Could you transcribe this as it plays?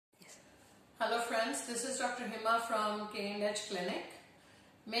Hello friends, this is Dr. Hima from K&H Clinic.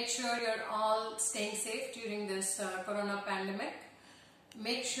 Make sure you're all staying safe during this corona pandemic.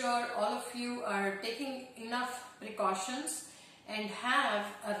 Make sure all of you are taking enough precautions and have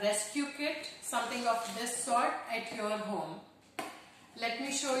a rescue kit, something of this sort at your home. Let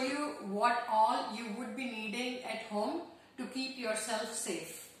me show you what all you would be needing at home to keep yourself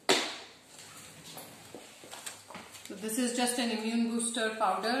safe. So this is just an immune booster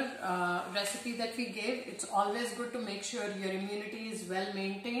powder recipe that we gave. It's always good to make sure your immunity is well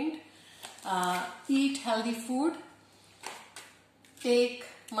maintained. Eat healthy food. Take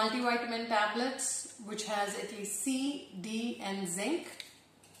multivitamin tablets which has at least C, D and zinc.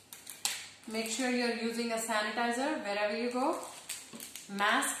 Make sure you're using a sanitizer wherever you go.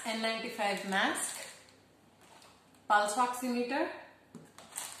 Mask, N95 mask. Pulse oximeter.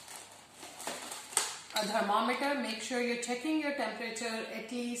 A thermometer. Make sure you're checking your temperature at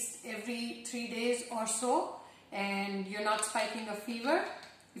least every 3 days or so and you're not spiking a fever.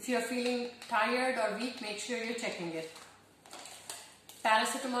 If you're feeling tired or weak, make sure you're checking it.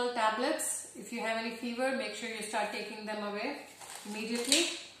 Paracetamol tablets. If you have any fever, make sure you start taking them away immediately.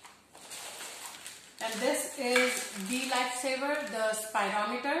 And this is the Lifesaver, the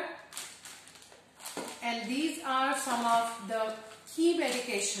spirometer. And these are some of the key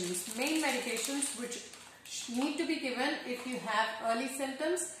medications, main medications which need to be given if you have early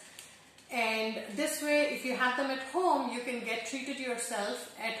symptoms, and this way if you have them at home you can get treated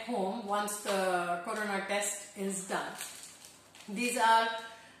yourself at home once the corona test is done. These are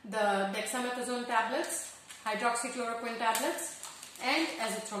the dexamethasone tablets, hydroxychloroquine tablets and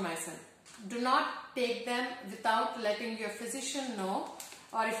azithromycin. Do not take them without letting your physician know.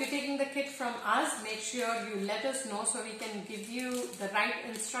 Or if you're taking the kit from us, make sure you let us know so we can give you the right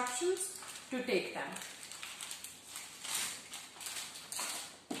instructions to take them.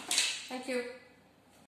 Thank you.